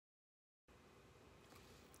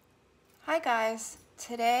Hi guys,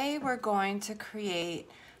 today we're going to create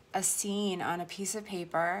a scene on a piece of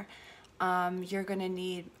paper. You're going to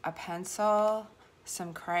need a pencil,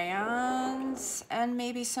 some crayons, and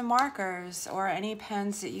maybe some markers or any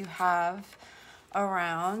pens that you have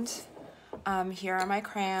around. Here are my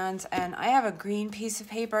crayons, and I have a green piece of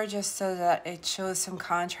paper just so that it shows some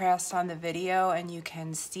contrast on the video and you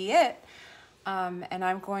can see it. And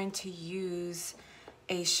I'm going to use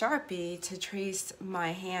a Sharpie to trace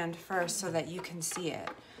my hand first so that you can see it.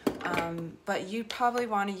 But you probably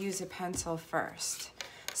want to use a pencil first.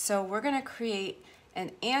 So we're going to create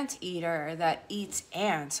an anteater that eats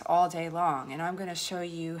ants all day long, and I'm going to show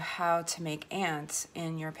you how to make ants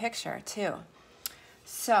in your picture too.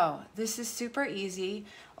 So this is super easy.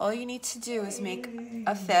 All you need to do is make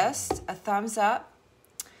a fist, a thumbs up,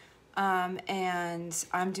 and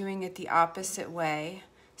I'm doing it the opposite way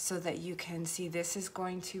so that you can see this is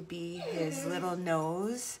going to be his little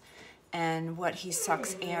nose and what he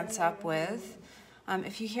sucks ants up with.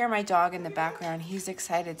 If you hear my dog in the background, he's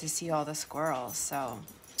excited to see all the squirrels, so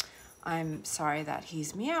I'm sorry that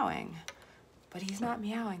he's meowing, but he's not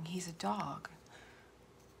meowing, he's a dog.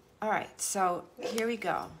 All right, so here we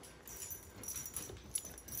go.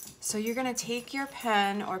 So you're gonna take your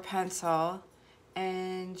pen or pencil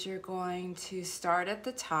and you're going to start at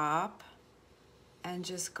the top and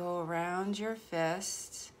just go around your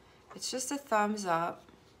fist. It's just a thumbs up,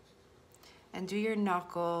 and do your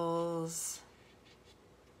knuckles.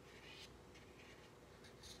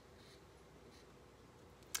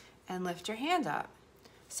 And lift your hand up.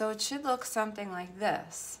 So it should look something like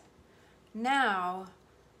this. Now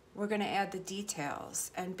we're going to add the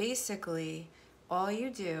details, and basically all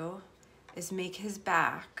you do is make his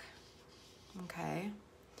back, okay?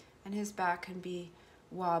 And his back can be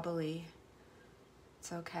wobbly.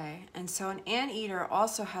 It's okay. And so an anteater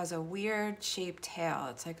also has a weird shaped tail.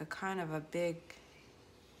 It's like a kind of a big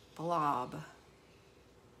blob.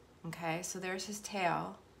 Okay, so there's his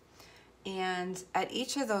tail. And at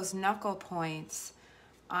each of those knuckle points,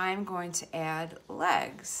 I'm going to add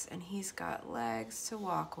legs. And he's got legs to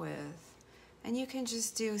walk with. And you can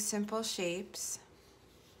just do simple shapes.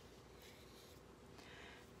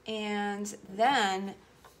 And then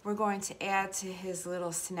we're going to add to his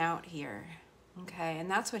little snout here. Okay, and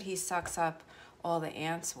that's what he sucks up all the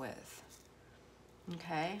ants with.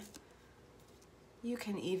 Okay, you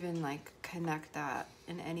can even like connect that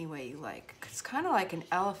in any way you like. It's kind of like an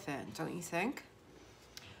elephant, don't you think?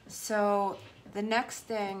 So the next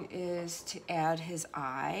thing is to add his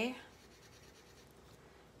eye,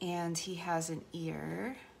 and he has an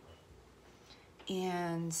ear,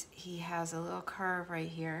 and he has a little curve right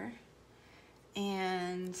here,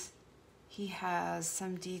 and he has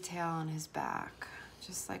some detail on his back,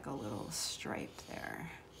 just like a little stripe there.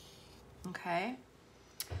 Okay,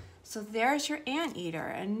 so there's your anteater.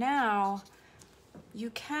 And now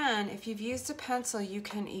you can, if you've used a pencil, you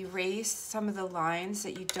can erase some of the lines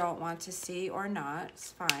that you don't want to see or not,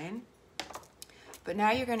 it's fine. But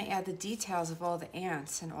now you're going to add the details of all the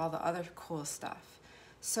ants and all the other cool stuff.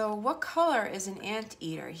 So what color is an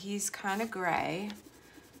anteater? He's kind of gray.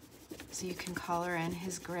 So you can color in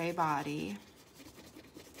his gray body.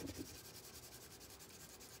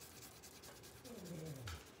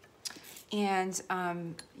 And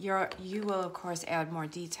you will, of course, add more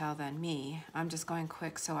detail than me. I'm just going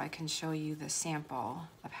quick so I can show you the sample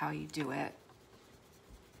of how you do it.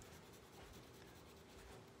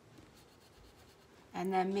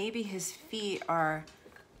 And then maybe his feet are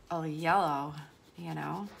a yellow, you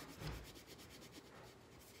know.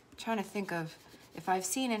 I'm trying to think of, if I've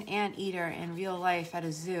seen an anteater in real life at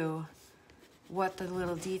a zoo, what the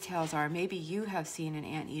little details are. Maybe you have seen an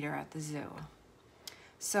anteater at the zoo.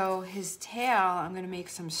 So his tail, I'm going to make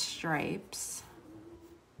some stripes.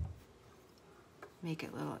 Make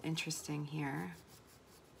it a little interesting here.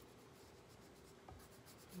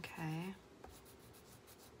 Okay.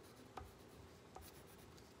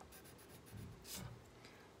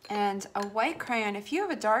 And a white crayon, if you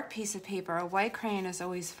have a dark piece of paper, a white crayon is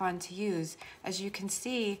always fun to use. As you can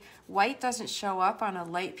see, white doesn't show up on a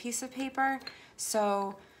light piece of paper,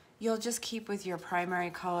 so you'll just keep with your primary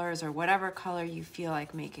colors or whatever color you feel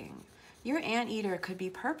like making. Your anteater could be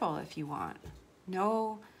purple if you want.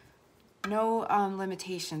 No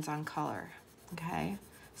limitations on color, okay?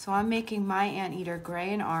 So I'm making my anteater gray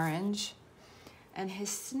and orange, and his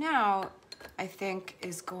snout, I think,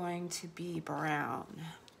 is going to be brown.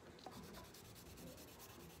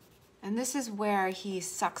 And this is where he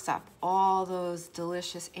sucks up all those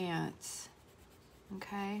delicious ants,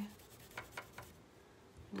 okay?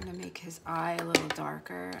 I'm gonna make his eye a little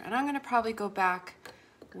darker, and I'm gonna probably go back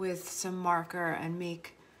with some marker and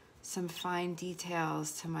make some fine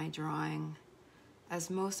details to my drawing, as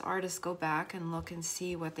most artists go back and look and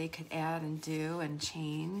see what they could add and do and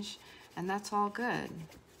change, and that's all good.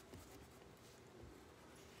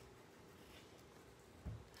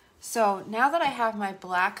 So now that I have my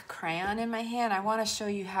black crayon in my hand, I want to show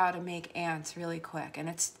you how to make ants really quick, and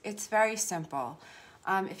it's very simple.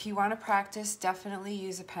 If you want to practice, definitely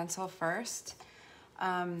use a pencil first.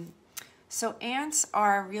 So ants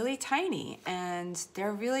are really tiny, and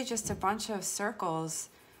they're really just a bunch of circles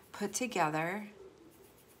put together,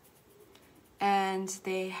 and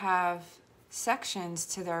they have sections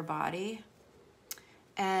to their body,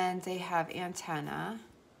 and they have antennae,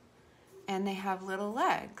 and they have little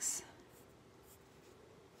legs.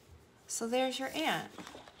 So there's your ant.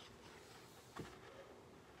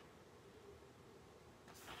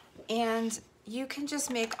 And you can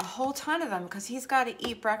just make a whole ton of them because he's got to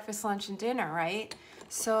eat breakfast, lunch, and dinner, right?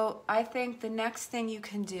 So I think the next thing you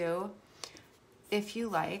can do, if you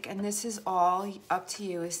like, and this is all up to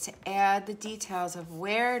you, is to add the details of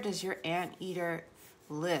where does your anteater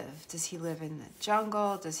live? Does he live in the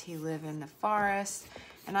jungle? Does he live in the forest?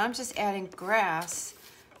 And I'm just adding grass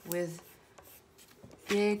with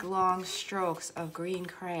big long strokes of green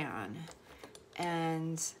crayon.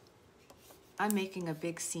 And I'm making a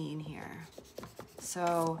big scene here.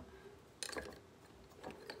 So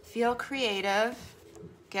feel creative,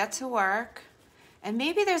 get to work, and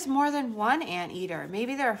maybe there's more than one anteater.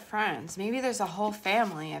 Maybe they're friends. Maybe there's a whole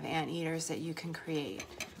family of anteaters that you can create.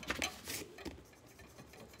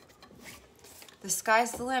 The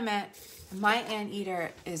sky's the limit. My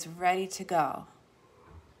anteater is ready to go.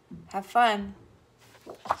 Have fun.